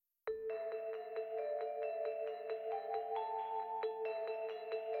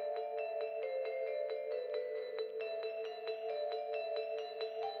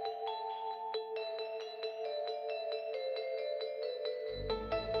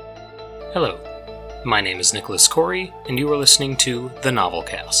Hello, my name is Nicholas Corey, and you are listening to The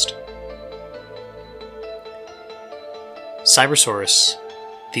Novelcast. Cybersaurus,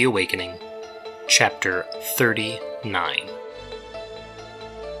 The Awakening, Chapter 39.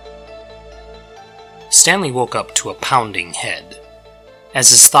 Stanley woke up to a pounding head.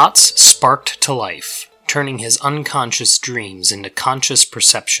 As his thoughts sparked to life, turning his unconscious dreams into conscious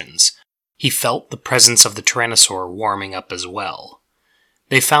perceptions, he felt the presence of the Tyrannosaur warming up as well.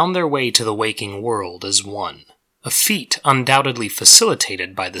 They found their way to the waking world as one, a feat undoubtedly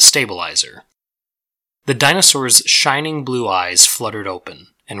facilitated by the stabilizer. The dinosaur's shining blue eyes fluttered open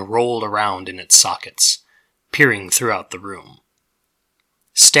and rolled around in its sockets, peering throughout the room.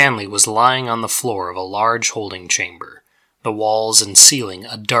 Stanley was lying on the floor of a large holding chamber, the walls and ceiling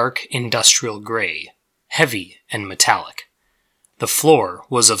a dark industrial gray, heavy and metallic. The floor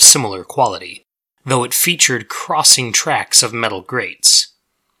was of similar quality, though it featured crossing tracks of metal grates.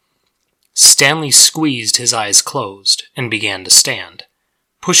 Stanley squeezed his eyes closed and began to stand,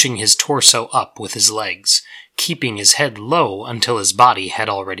 pushing his torso up with his legs, keeping his head low until his body had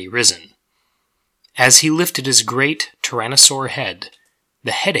already risen. As he lifted his great tyrannosaur head,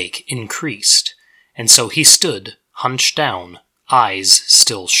 the headache increased, and so he stood, hunched down, eyes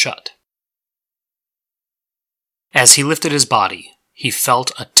still shut. As he lifted his body, he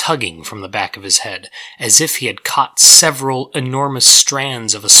felt a tugging from the back of his head, as if he had caught several enormous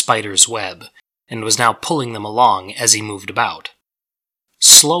strands of a spider's web, and was now pulling them along as he moved about.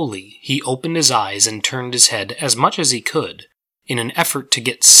 Slowly, he opened his eyes and turned his head as much as he could, in an effort to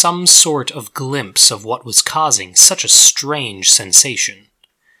get some sort of glimpse of what was causing such a strange sensation.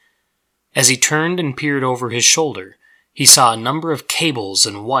 As he turned and peered over his shoulder, he saw a number of cables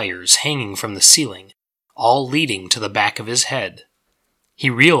and wires hanging from the ceiling, all leading to the back of his head. He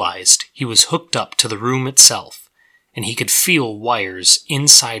realized he was hooked up to the room itself, and he could feel wires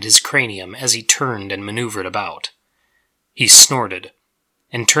inside his cranium as he turned and maneuvered about. He snorted,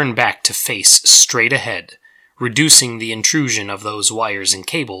 and turned back to face straight ahead, reducing the intrusion of those wires and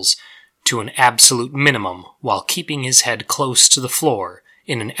cables to an absolute minimum while keeping his head close to the floor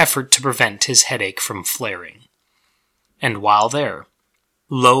in an effort to prevent his headache from flaring. And while there,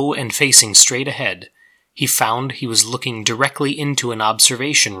 low and facing straight ahead, he found he was looking directly into an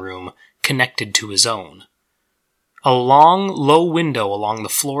observation room connected to his own. A long, low window along the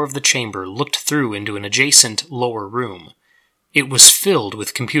floor of the chamber looked through into an adjacent lower room. It was filled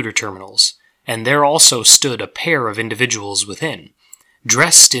with computer terminals, and there also stood a pair of individuals within,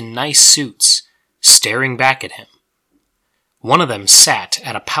 dressed in nice suits, staring back at him. One of them sat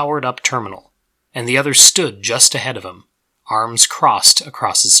at a powered-up terminal, and the other stood just ahead of him, arms crossed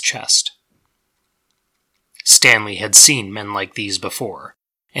across his chest. Stanley had seen men like these before,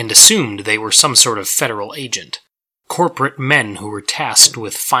 and assumed they were some sort of federal agent, corporate men who were tasked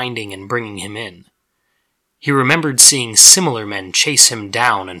with finding and bringing him in. He remembered seeing similar men chase him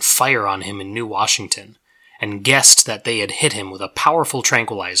down and fire on him in New Washington, and guessed that they had hit him with a powerful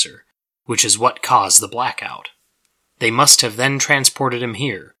tranquilizer, which is what caused the blackout. They must have then transported him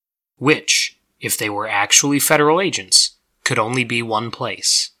here, which, if they were actually federal agents, could only be one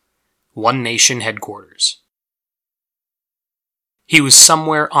place: One Nation headquarters. He was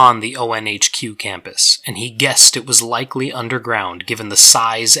somewhere on the ONHQ campus, and he guessed it was likely underground given the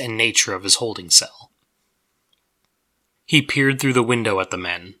size and nature of his holding cell. He peered through the window at the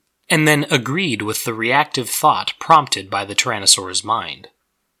men, and then agreed with the reactive thought prompted by the Tyrannosaur's mind: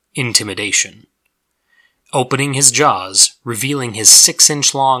 intimidation. Opening his jaws, revealing his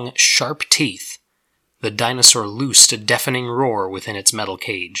 6-inch-long, sharp teeth, the dinosaur loosed a deafening roar within its metal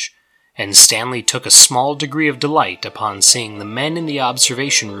cage, and Stanley took a small degree of delight upon seeing the men in the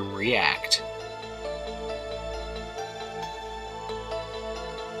observation room react.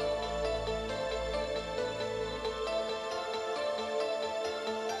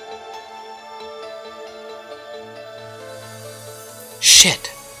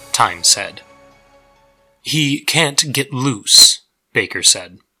 "Shit," Time said. "He can't get loose," Baker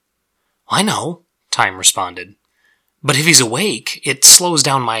said. "I know," Time responded. "But if he's awake, it slows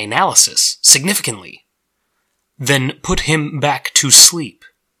down my analysis significantly." "Then put him back to sleep."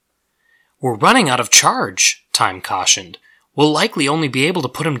 "We're running out of charge," Time cautioned. "We'll likely only be able to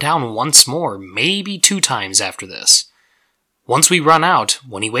put him down once more, maybe 2 times after this. Once we run out,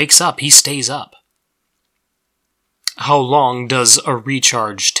 when he wakes up, he stays up." "How long does a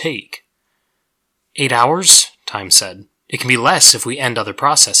recharge take?" 8 hours, Time said. "It can be less if we end other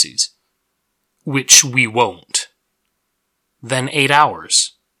processes." "Which we won't." "Then 8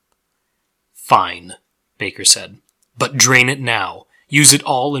 hours." "Fine," Baker said. "But drain it now. Use it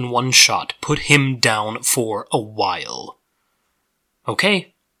all in one shot. Put him down for a while."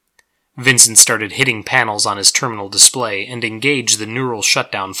 "Okay." Vincent started hitting panels on his terminal display and engaged the neural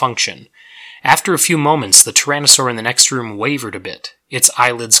shutdown function. After a few moments, the Tyrannosaur in the next room wavered a bit, its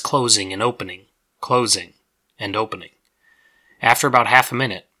eyelids closing and opening, closing and opening. After about half a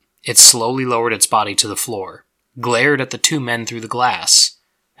minute, it slowly lowered its body to the floor, glared at the two men through the glass,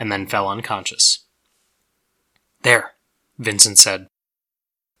 and then fell unconscious. "There," Vincent said.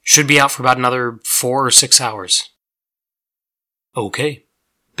 "Should be out for about another 4 or 6 hours. "Okay,"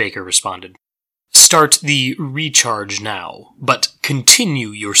 Baker responded. "Start the recharge now, but continue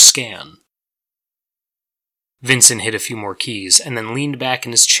your scan." Vincent hit a few more keys and then leaned back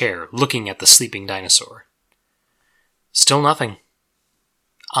in his chair, looking at the sleeping dinosaur. "Still nothing."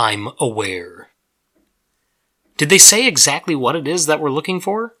 "I'm aware." "Did they say exactly what it is that we're looking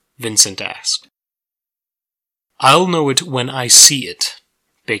for?" Vincent asked. "I'll know it when I see it,"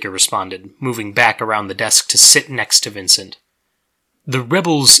 Baker responded, moving back around the desk to sit next to Vincent. "The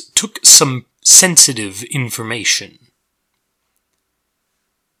rebels took some sensitive information."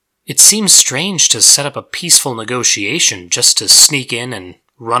 "It seems strange to set up a peaceful negotiation just to sneak in and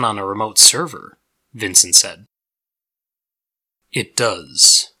run on a remote server," Vincent said. "It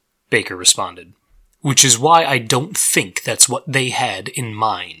does," Baker responded, "which is why I don't think that's what they had in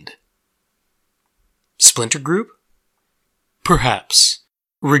mind." "Splinter Group?" "Perhaps.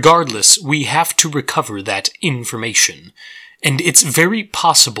 Regardless, we have to recover that information, and it's very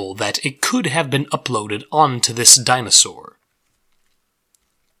possible that it could have been uploaded onto this dinosaur."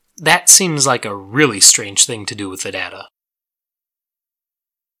 "That seems like a really strange thing to do with the data."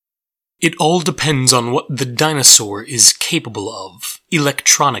 "It all depends on what the dinosaur is capable of,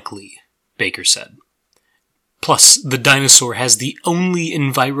 electronically," Baker said. "Plus, the dinosaur has the only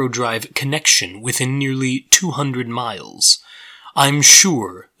EnviroDrive connection within nearly 200 miles. I'm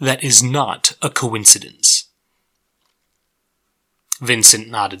sure that is not a coincidence." Vincent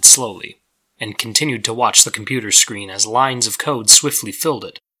nodded slowly, and continued to watch the computer screen as lines of code swiftly filled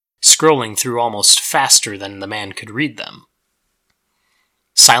it, scrolling through almost faster than the man could read them.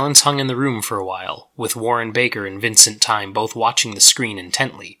 Silence hung in the room for a while, with Warren Baker and Vincent Time both watching the screen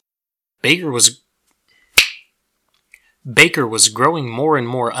intently. Baker was growing more and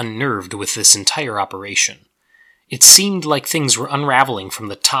more unnerved with this entire operation. It seemed like things were unraveling from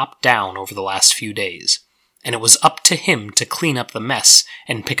the top down over the last few days, and it was up to him to clean up the mess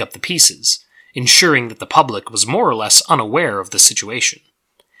and pick up the pieces, ensuring that the public was more or less unaware of the situation.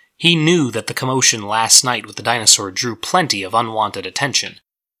 He knew that the commotion last night with the dinosaur drew plenty of unwanted attention,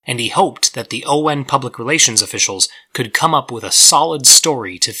 and he hoped that the ON public relations officials could come up with a solid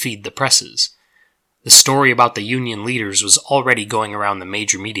story to feed the presses. The story about the union leaders was already going around the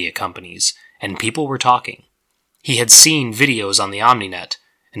major media companies, and people were talking. He had seen videos on the Omninet,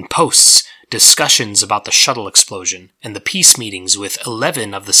 and posts, discussions about the shuttle explosion, and the peace meetings with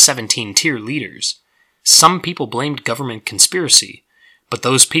 11 of the 17 tier leaders. Some people blamed government conspiracy, but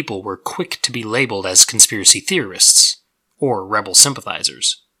those people were quick to be labeled as conspiracy theorists, or rebel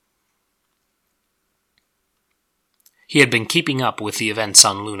sympathizers. He had been keeping up with the events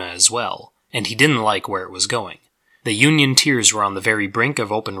on Luna as well, and he didn't like where it was going. The Union tiers were on the very brink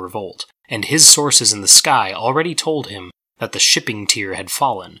of open revolt, and his sources in the sky already told him that the shipping tier had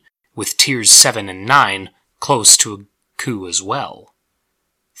fallen, with tiers 7 and 9 close to a coup as well.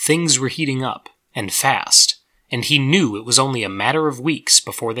 Things were heating up, and fast, and he knew it was only a matter of weeks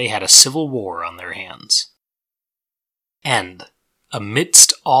before they had a civil war on their hands. And,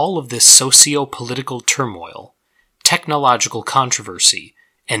 amidst all of this socio-political turmoil, technological controversy,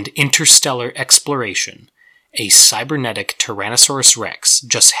 and interstellar exploration, a cybernetic Tyrannosaurus Rex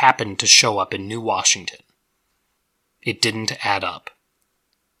just happened to show up in New Washington. It didn't add up.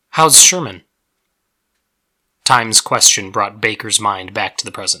 "How's Sherman?" Time's question brought Baker's mind back to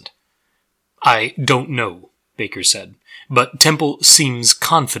the present. "I don't know," Baker said, "but Temple seems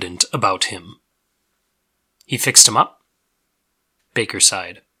confident about him." "He fixed him up?" Baker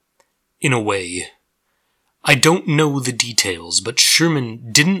sighed. "In a way. I don't know the details, but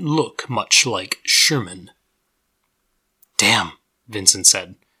Sherman didn't look much like Sherman." "Damn," Vincent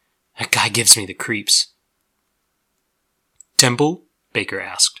said. "That guy gives me the creeps." "Temple?" Baker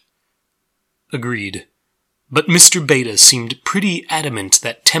asked. "Agreed. But Mr. Beta seemed pretty adamant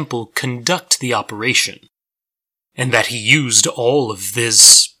that Temple conduct the operation, and that he used all of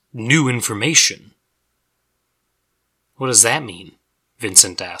this new information." "What does that mean?"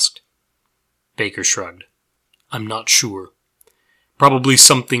 Vincent asked. Baker shrugged. "I'm not sure. Probably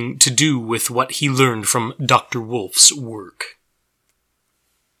something to do with what he learned from Dr. Wolf's work."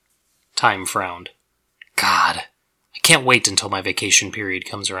 Time frowned. "God, I can't wait until my vacation period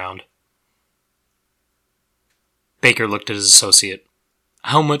comes around." Baker looked at his associate.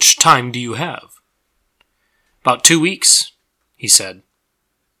 How much time do you have? About 2 weeks, he said.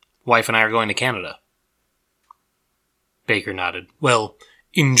 Wife and I are going to Canada. Baker nodded. Well,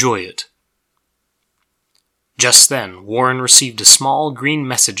 enjoy it. Just then, Warren received a small green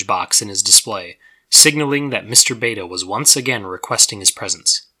message box in his display, signaling that Mr. Beta was once again requesting his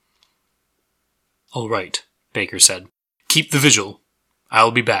presence. All right, Baker said. Keep the vigil.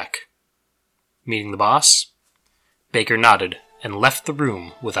 I'll be back. Meeting the boss? Baker nodded and left the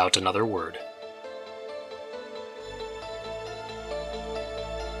room without another word.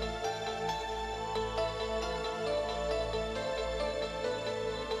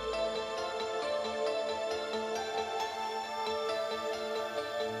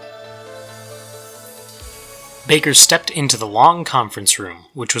 Baker stepped into the long conference room,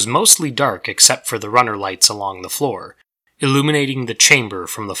 which was mostly dark except for the runner lights along the floor, illuminating the chamber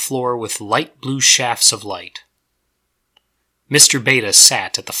from the floor with light blue shafts of light. Mr. Beta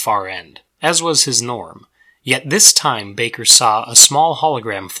sat at the far end, as was his norm, yet this time Baker saw a small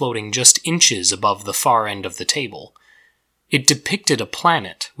hologram floating just inches above the far end of the table. It depicted a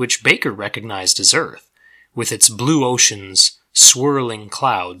planet, which Baker recognized as Earth, with its blue oceans, swirling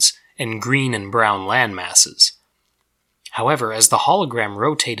clouds, and green and brown landmasses. However, as the hologram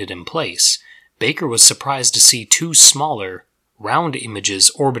rotated in place, Baker was surprised to see 2 smaller, round images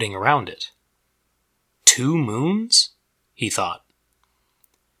orbiting around it. 2 moons? He thought.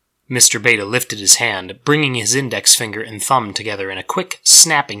 Mr. Beta lifted his hand, bringing his index finger and thumb together in a quick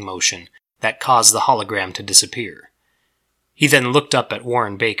snapping motion that caused the hologram to disappear. He then looked up at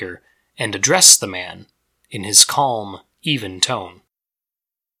Warren Baker and addressed the man in his calm, even tone.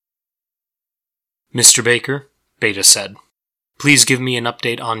 Mr. Baker, Beta said, please give me an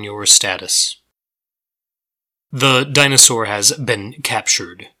update on your status. The dinosaur has been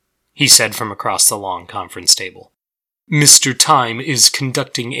captured, he said from across the long conference table. Mr. Time is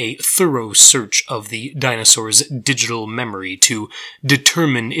conducting a thorough search of the dinosaur's digital memory to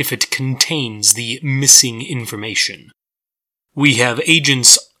determine if it contains the missing information. We have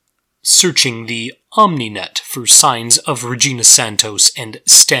agents searching the OmniNet for signs of Regina Santos and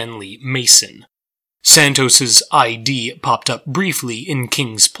Stanley Mason. Santos's ID popped up briefly in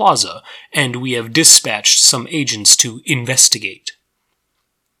King's Plaza, and we have dispatched some agents to investigate.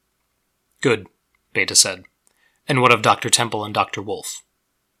 Good, Beta said. And what of Dr. Temple and Dr. Wolf?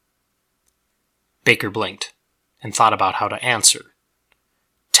 Baker blinked, and thought about how to answer.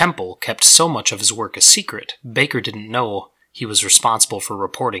 Temple kept so much of his work a secret, Baker didn't know he was responsible for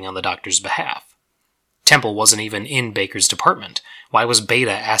reporting on the doctor's behalf. Temple wasn't even in Baker's department. Why was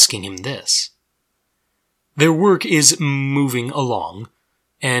Beta asking him this? Their work is moving along,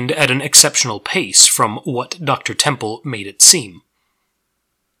 and at an exceptional pace from what Dr. Temple made it seem.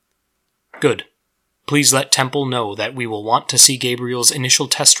 Good. Please let Temple know that we will want to see Gabriel's initial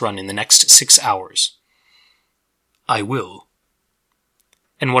test run in the next 6 hours. I will.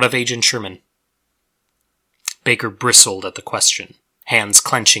 And what of Agent Sherman? Baker bristled at the question, hands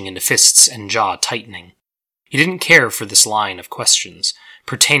clenching into fists and jaw tightening. He didn't care for this line of questions,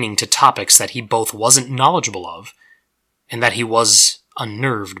 pertaining to topics that he both wasn't knowledgeable of, and that he was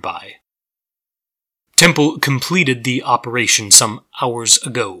unnerved by. Temple completed the operation some hours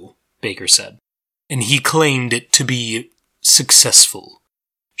ago, Baker said, and he claimed it to be successful.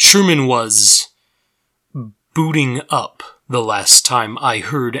 Sherman was booting up the last time I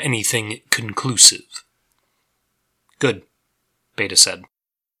heard anything conclusive. Good, Beta said.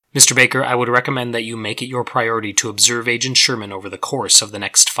 Mr. Baker, I would recommend that you make it your priority to observe Agent Sherman over the course of the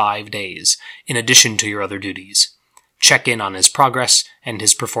next 5 days, in addition to your other duties. Check in on his progress and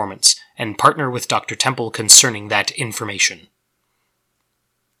his performance, and partner with Dr. Temple concerning that information.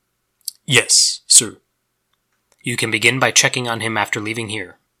 Yes, sir. You can begin by checking on him after leaving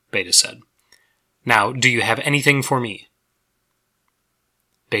here, Beta said. Now, do you have anything for me?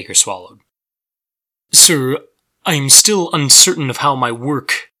 Baker swallowed. Sir, I'm still uncertain of how my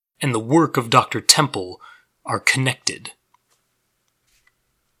work and the work of Dr. Temple are connected.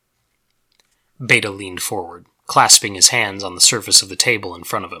 Beta leaned forward, clasping his hands on the surface of the table in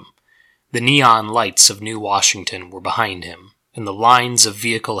front of him. The neon lights of New Washington were behind him, and the lines of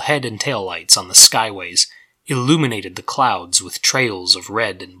vehicle head and tail lights on the skyways illuminated the clouds with trails of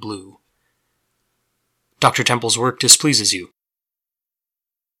red and blue. Dr. Temple's work displeases you.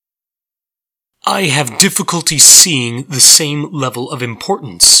 I have difficulty seeing the same level of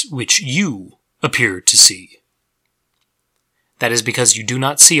importance which you appear to see. That is because you do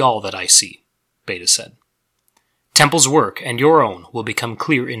not see all that I see, Beta said. Temple's work and your own will become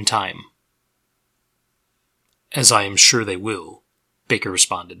clear in time. As I am sure they will, Baker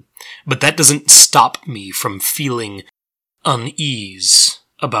responded. But that doesn't stop me from feeling unease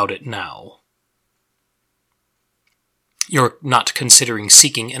about it now. You're not considering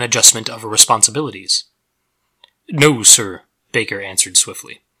seeking an adjustment of responsibilities? No, sir, Baker answered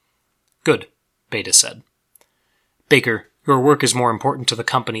swiftly. Good, Beta said. Baker, your work is more important to the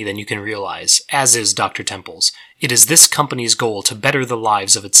company than you can realize, as is Dr. Temple's. It is this company's goal to better the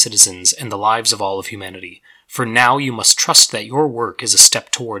lives of its citizens and the lives of all of humanity. For now, you must trust that your work is a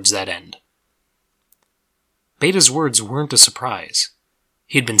step towards that end. Beta's words weren't a surprise.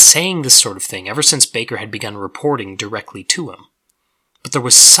 He had been saying this sort of thing ever since Baker had begun reporting directly to him. But there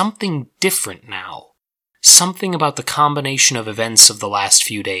was something different now. Something about the combination of events of the last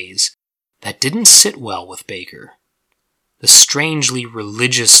few days that didn't sit well with Baker. The strangely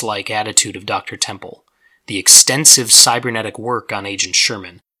religious-like attitude of Dr. Temple, the extensive cybernetic work on Agent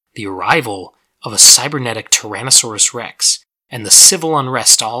Sherman, the arrival of a cybernetic Tyrannosaurus Rex, and the civil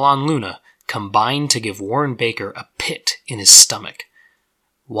unrest all on Luna combined to give Warren Baker a pit in his stomach,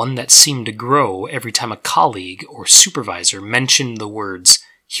 one that seemed to grow every time a colleague or supervisor mentioned the words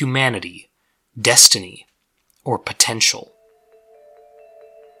humanity, destiny, or potential.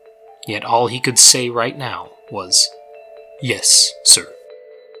 Yet all he could say right now was, "Yes, sir."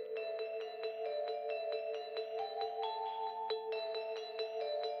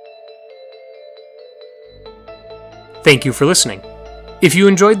 Thank you for listening. If you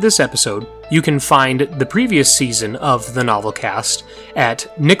enjoyed this episode, you can find the previous season of the Novelcast at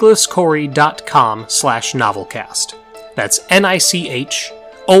nicholascory.com/novelcast. That's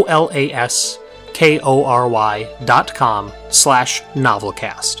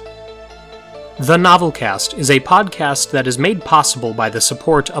nicholaskory.com/novelcast. The Novelcast is a podcast that is made possible by the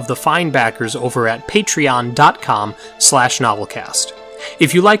support of the fine backers over at patreon.com/novelcast.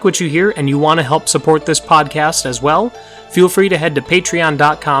 If you like what you hear and you want to help support this podcast as well, feel free to head to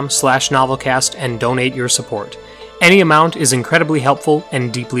patreon.com/novelcast and donate your support. Any amount is incredibly helpful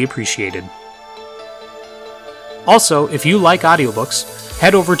and deeply appreciated. Also, if you like audiobooks,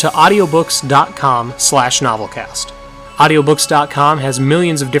 head over to audiobooks.com/novelcast. Audiobooks.com has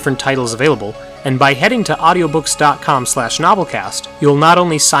millions of different titles available, and by heading to audiobooks.com/novelcast, you'll not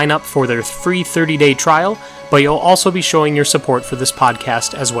only sign up for their free 30-day trial, but you'll also be showing your support for this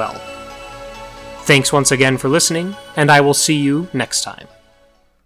podcast as well. Thanks once again for listening, and I will see you next time.